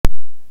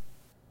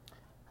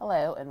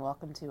Hello, and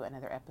welcome to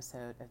another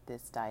episode of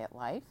This Diet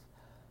Life.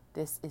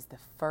 This is the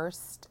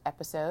first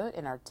episode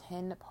in our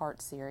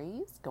 10-part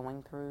series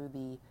going through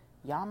the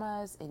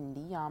yamas and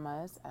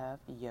niyamas of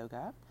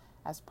yoga.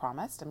 As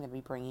promised, I'm going to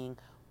be bringing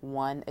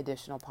one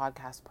additional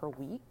podcast per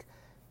week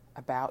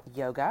about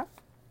yoga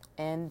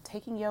and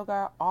taking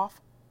yoga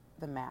off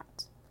the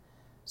mat.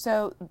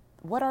 So,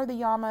 what are the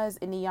yamas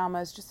and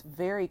niyamas? Just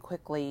very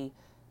quickly,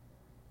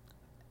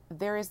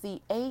 there is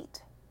the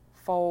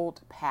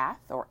eightfold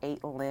path or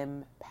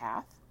 8-limb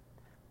path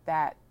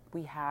that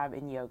we have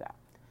in yoga.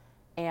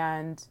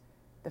 And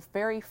the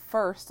very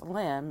first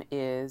limb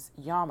is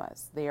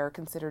yamas. They are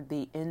considered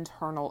the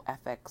internal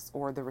ethics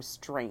or the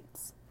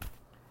restraints.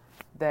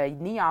 The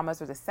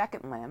niyamas are the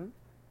second limb,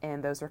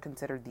 and those are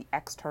considered the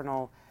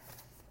external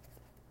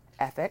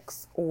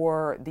ethics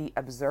or the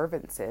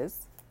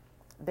observances.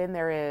 Then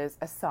there is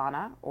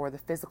asana or the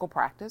physical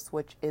practice,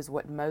 which is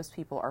what most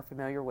people are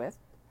familiar with,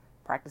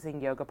 practicing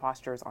yoga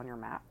postures on your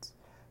mat.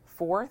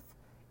 Fourth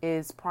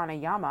is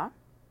pranayama,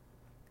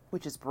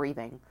 which is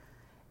breathing.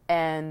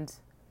 And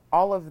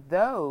all of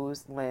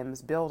those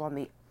limbs build on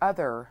the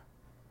other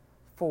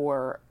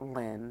 4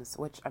 limbs,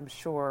 which I'm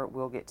sure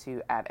we'll get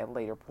to at a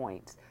later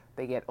point.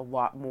 They get a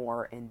lot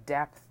more in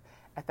depth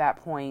at that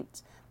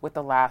point, with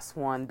the last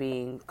one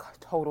being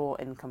total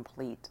and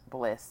complete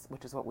bliss,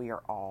 which is what we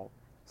are all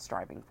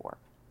striving for.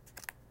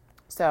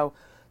 So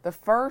the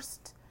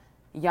first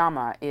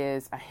yama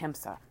is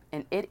ahimsa.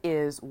 And it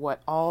is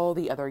what all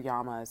the other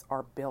yamas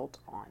are built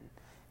on.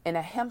 And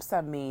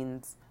ahimsa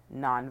means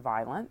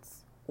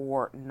non-violence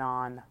or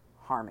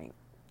non-harming.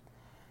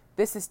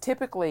 This is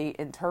typically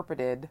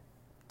interpreted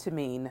to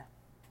mean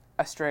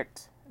a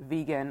strict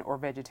vegan or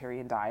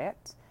vegetarian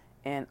diet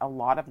in a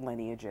lot of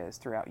lineages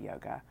throughout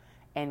yoga,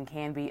 and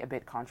can be a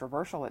bit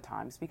controversial at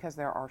times because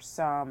there are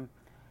some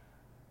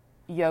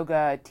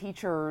yoga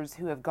teachers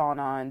who have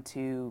gone on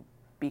to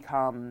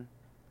become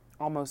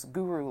almost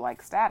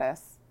guru-like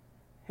status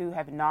who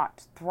have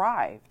not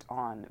thrived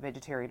on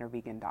vegetarian or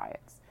vegan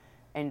diets.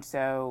 And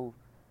so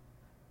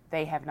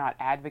they have not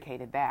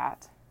advocated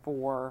that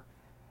for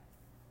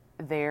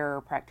their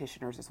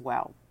practitioners as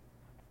well.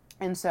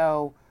 And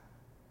so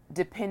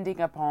depending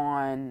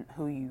upon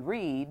who you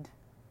read,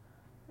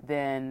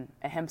 then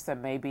ahimsa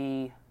may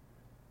be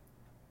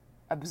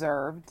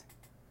observed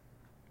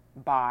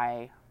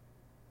by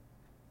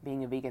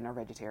being a vegan or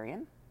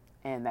vegetarian,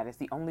 and that is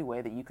the only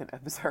way that you can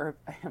observe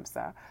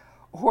ahimsa,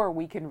 or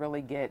we can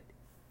really get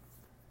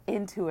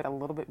into it a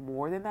little bit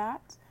more than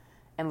that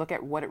and look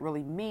at what it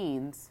really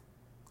means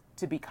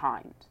to be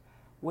kind,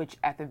 which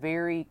at the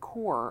very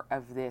core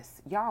of this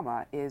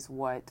yama is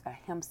what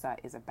ahimsa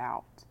is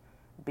about,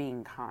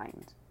 being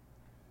kind.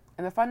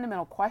 And the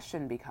fundamental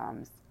question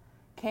becomes,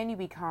 can you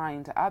be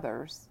kind to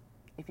others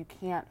if you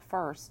can't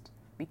first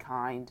be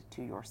kind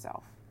to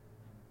yourself?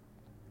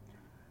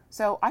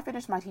 So I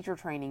finished my teacher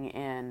training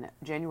in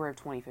January of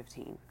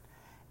 2015.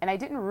 And I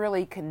didn't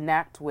really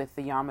connect with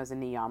the yamas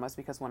and niyamas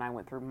because when I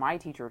went through my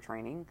teacher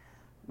training,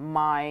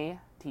 my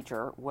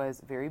teacher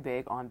was very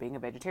big on being a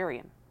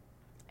vegetarian.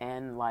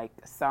 And like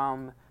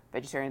some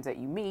vegetarians that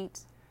you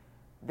meet,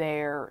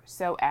 they're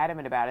so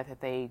adamant about it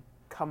that they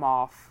come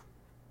off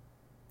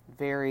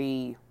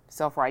very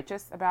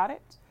self-righteous about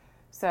it.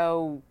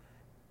 So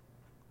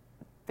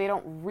they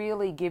don't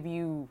really give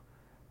you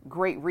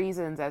great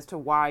reasons as to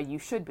why you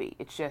should be.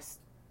 It's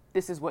just,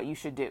 this is what you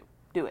should do.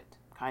 Do it,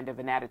 kind of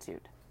an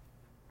attitude.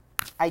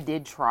 I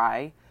did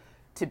try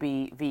to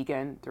be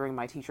vegan during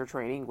my teacher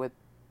training with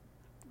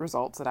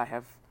results that I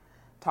have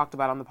talked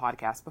about on the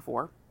podcast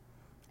before.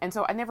 And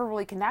so I never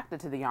really connected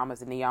to the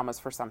yamas and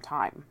niyamas for some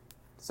time.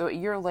 So a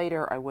year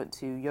later, I went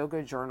to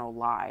Yoga Journal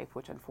Live,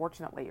 which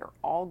unfortunately are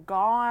all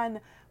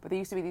gone. But there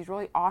used to be these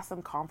really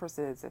awesome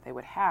conferences that they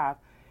would have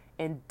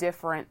in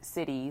different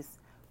cities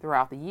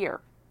throughout the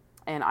year.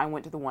 And I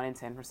went to the one in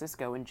San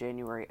Francisco in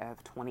January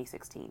of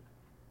 2016.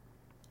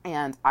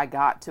 And I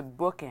got to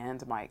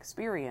bookend my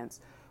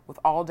experience with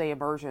all-day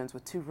immersions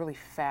with 2 really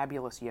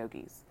fabulous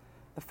yogis.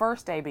 The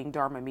first day being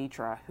Dharma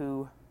Mitra,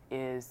 who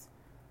is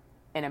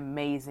an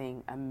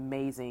amazing,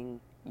 amazing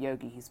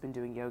yogi. He's been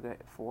doing yoga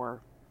for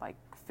like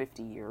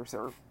 50 years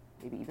or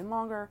maybe even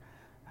longer.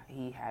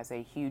 He has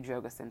a huge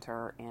yoga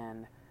center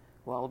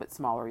a little bit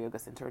smaller yoga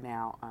center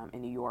now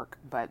in New York.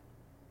 But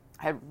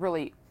I had a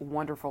really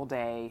wonderful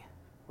day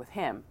with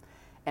him.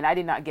 And I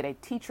did not get a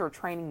teacher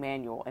training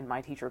manual in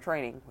my teacher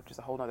training, which is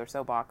a whole other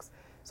soapbox.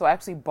 So I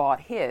actually bought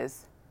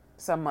his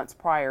some months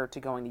prior to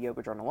going to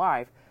Yoga Journal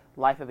Live,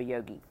 Life of a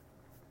Yogi.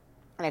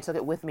 And I took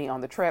it with me on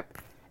the trip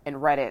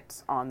and read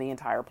it on the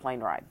entire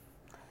plane ride.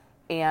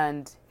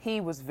 And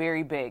he was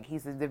very big.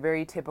 He's the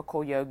very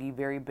typical yogi,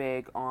 very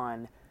big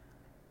on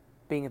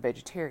being a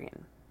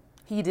vegetarian.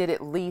 He did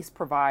at least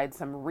provide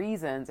some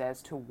reasons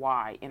as to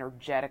why,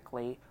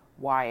 energetically,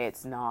 why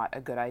it's not a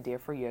good idea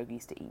for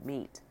yogis to eat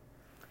meat.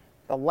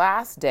 The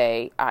last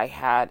day, I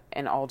had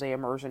an all-day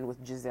immersion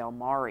with Giselle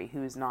Mari,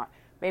 who is not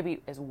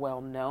maybe as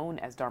well known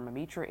as Dharma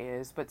Mitra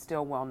is, but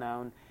still well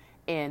known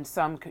in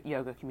some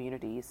yoga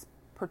communities,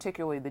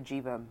 particularly the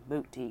Jiva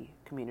Mukti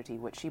community,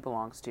 which she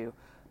belongs to.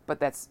 but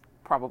that's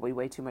probably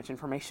way too much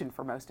information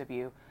for most of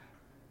you.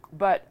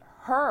 But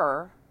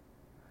her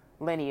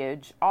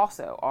lineage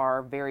also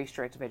are very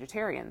strict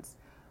vegetarians.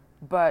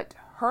 But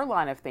her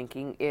line of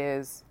thinking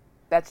is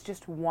that's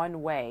just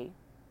one way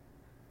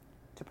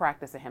to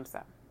practice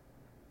ahimsa.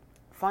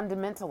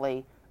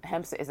 Fundamentally,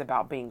 ahimsa is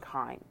about being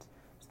kind.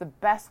 So the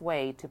best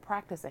way to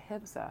practice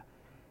ahimsa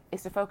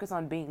is to focus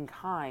on being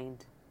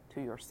kind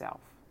to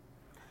yourself.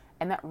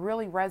 And that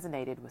really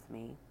resonated with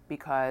me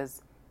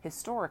because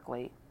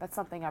historically, that's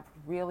something I've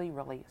really,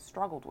 really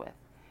struggled with,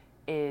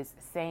 is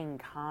saying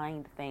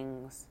kind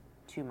things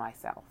to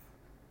myself.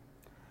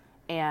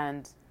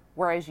 And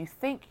whereas you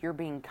think you're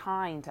being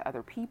kind to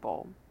other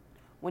people,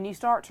 when you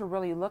start to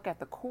really look at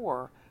the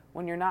core,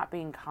 when you're not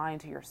being kind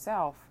to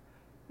yourself,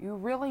 you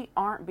really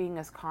aren't being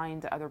as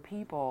kind to other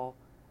people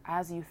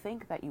as you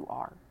think that you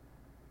are.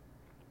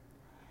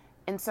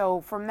 And so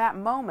from that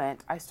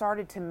moment, I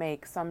started to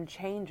make some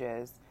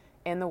changes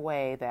in the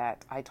way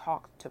that I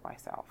talked to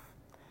myself.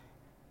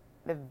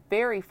 The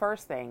very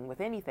first thing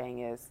with anything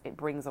is it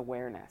brings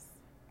awareness.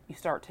 You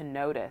start to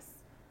notice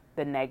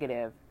the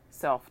negative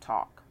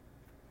self-talk.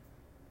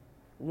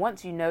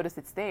 Once you notice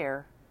it's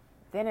there,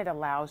 then it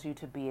allows you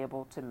to be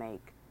able to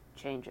make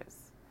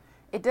changes.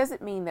 It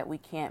doesn't mean that we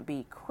can't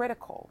be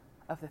critical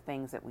of the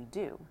things that we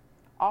do.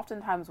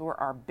 Oftentimes we're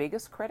our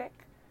biggest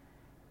critic,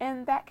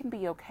 and that can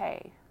be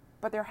okay,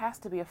 but there has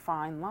to be a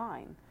fine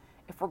line.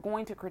 If we're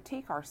going to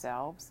critique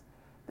ourselves,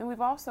 then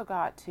we've also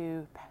got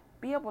to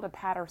be able to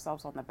pat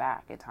ourselves on the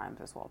back at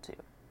times as well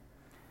too.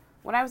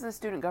 When I was in the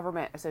Student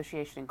Government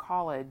Association in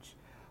college,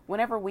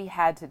 whenever we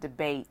had to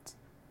debate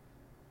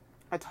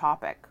a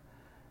topic,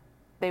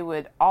 they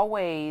would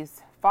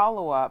always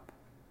follow up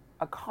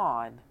a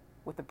con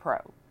with a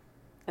pro.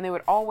 And they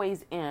would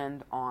always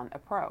end on a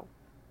pro.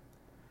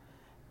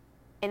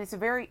 And it's a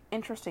very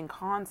interesting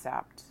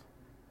concept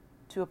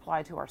to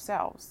apply to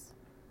ourselves.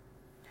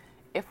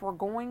 If we're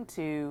going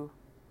to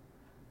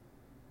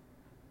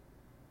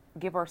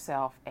give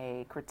ourselves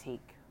a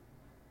critique,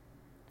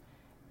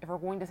 if we're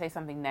going to say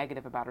something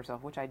negative about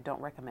ourselves, which I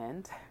don't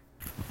recommend,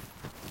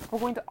 we're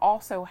going to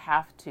also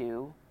have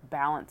to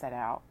balance it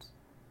out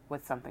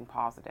with something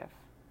positive.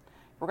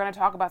 If we're going to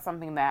talk about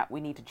something that we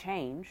need to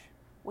change,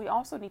 we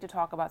also need to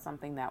talk about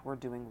something that we're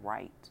doing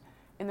right.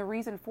 And the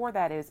reason for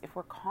that is if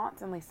we're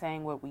constantly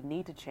saying what we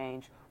need to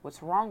change,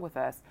 what's wrong with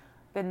us,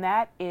 then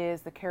that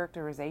is the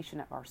characterization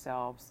of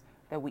ourselves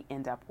that we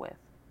end up with.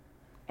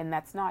 And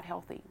that's not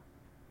healthy.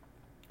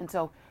 And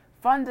so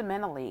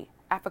fundamentally,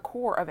 at the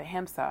core of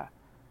ahimsa,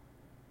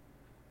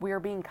 we are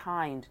being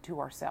kind to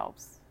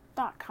ourselves.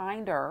 Not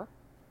kinder.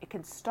 It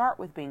can start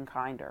with being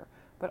kinder,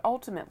 but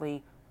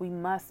ultimately we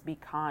must be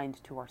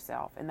kind to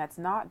ourselves. And that's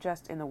not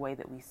just in the way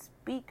that we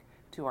speak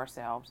to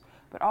ourselves,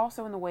 but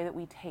also in the way that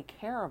we take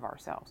care of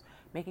ourselves,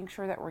 making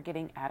sure that we're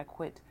getting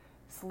adequate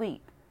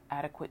sleep,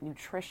 adequate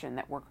nutrition,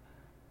 that we're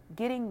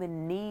getting the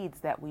needs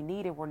that we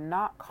need, and we're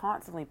not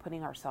constantly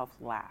putting ourselves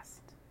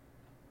last,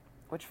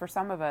 which for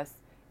some of us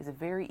is a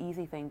very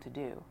easy thing to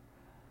do.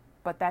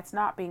 But that's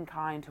not being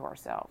kind to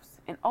ourselves.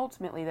 And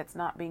ultimately, that's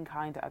not being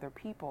kind to other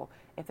people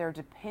if they're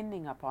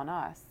depending upon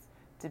us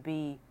to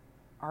be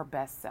our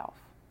best self.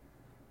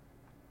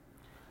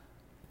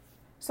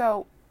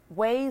 So,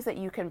 ways that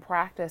you can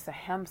practice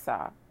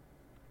ahimsa,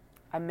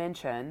 I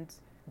mentioned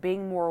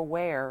being more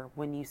aware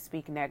when you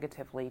speak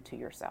negatively to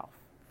yourself.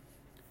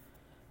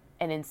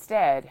 And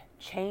instead,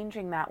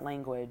 changing that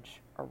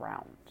language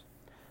around.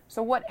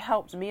 So what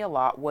helped me a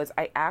lot was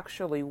I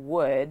actually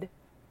would,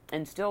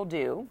 and still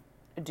do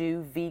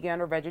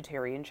vegan or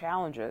vegetarian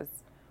challenges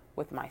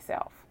with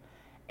myself.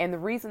 And the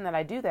reason that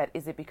I do that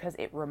is because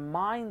it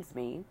reminds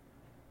me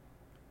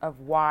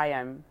of why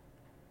I'm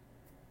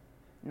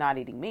not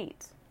eating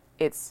meat.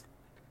 It's,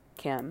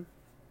 Kim,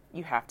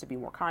 you have to be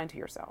more kind to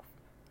yourself.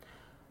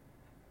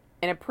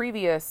 In a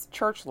previous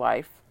church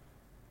life,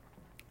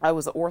 I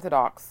was an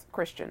Orthodox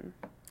Christian.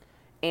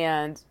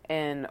 And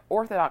in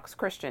Orthodox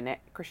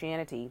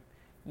Christianity,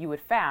 you would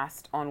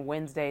fast on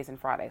Wednesdays and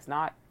Fridays.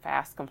 Not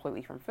fast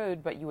completely from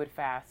food, but you would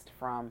fast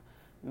from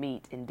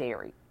meat and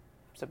dairy.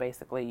 So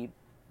basically, you'd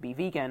be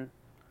vegan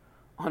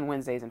on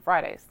Wednesdays and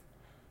Fridays.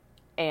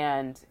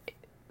 And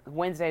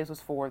Wednesdays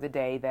was for the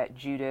day that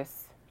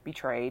Judas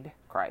betrayed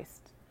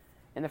Christ.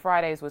 And the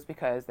Fridays was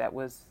because that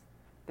was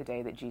the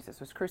day that Jesus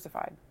was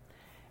crucified.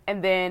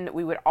 And then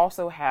we would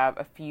also have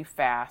a few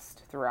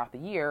fasts throughout the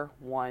year,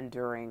 one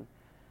during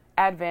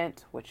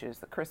Advent, which is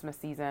the Christmas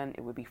season.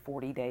 It would be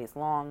 40 days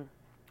long.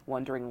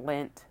 One during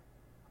Lent,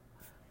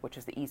 which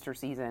is the Easter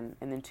season,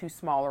 and then two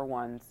smaller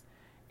ones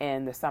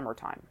in the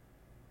summertime.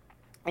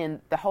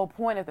 And the whole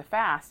point of the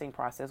fasting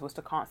process was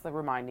to constantly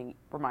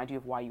remind you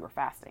of why you were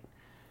fasting.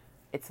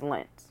 It's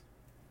Lent.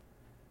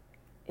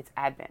 It's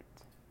Advent.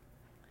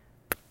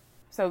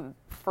 So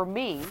for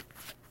me,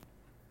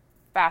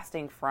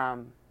 fasting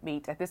from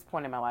meat, at this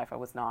point in my life, I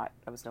was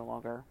no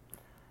longer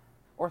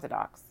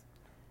Orthodox.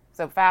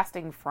 So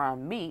fasting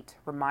from meat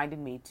reminded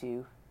me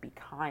to be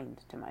kind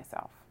to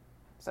myself.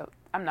 So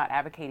I'm not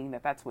advocating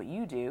that that's what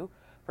you do.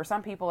 For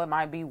some people, it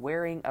might be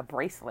wearing a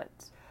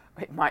bracelet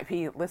It might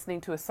be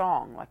listening to a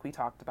song like we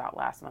talked about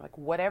last month. Like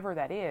whatever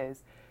that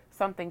is,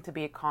 something to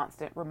be a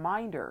constant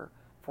reminder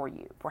for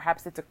you.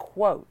 Perhaps it's a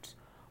quote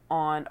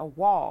on a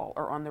wall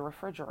or on the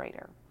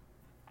refrigerator,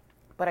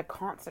 but a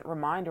constant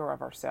reminder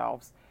of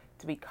ourselves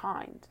to be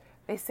kind.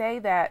 They say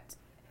that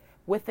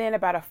within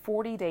about a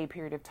 40-day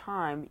period of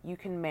time, you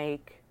can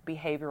make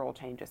behavioral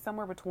changes,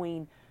 somewhere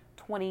between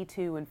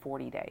 22 and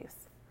 40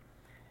 days.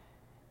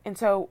 And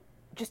so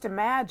just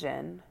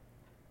imagine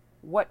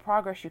what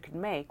progress you can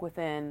make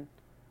within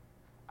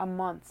a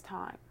month's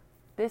time.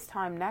 This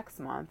time next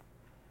month,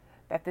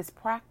 that this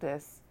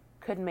practice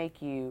could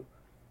make you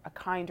a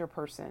kinder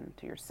person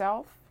to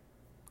yourself,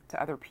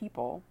 to other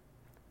people,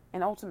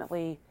 and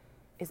ultimately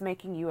is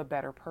making you a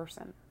better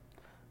person.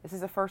 This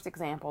is the first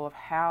example of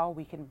how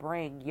we can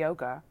bring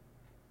yoga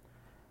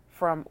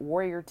from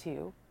Warrior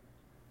Two,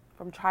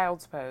 from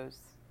Child's Pose,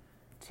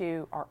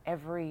 to our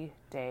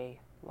everyday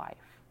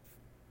life.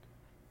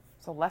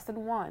 So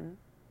lesson 1,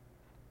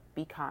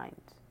 be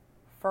kind,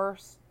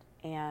 first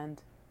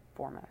and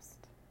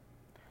foremost.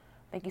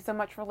 Thank you so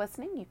much for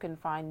listening. You can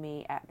find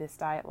me at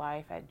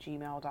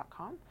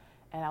thisdietlife@gmail.com,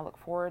 and I look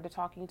forward to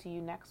talking to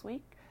you next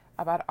week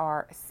about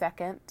our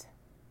second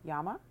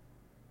yama,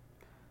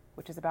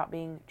 which is about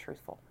being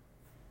truthful.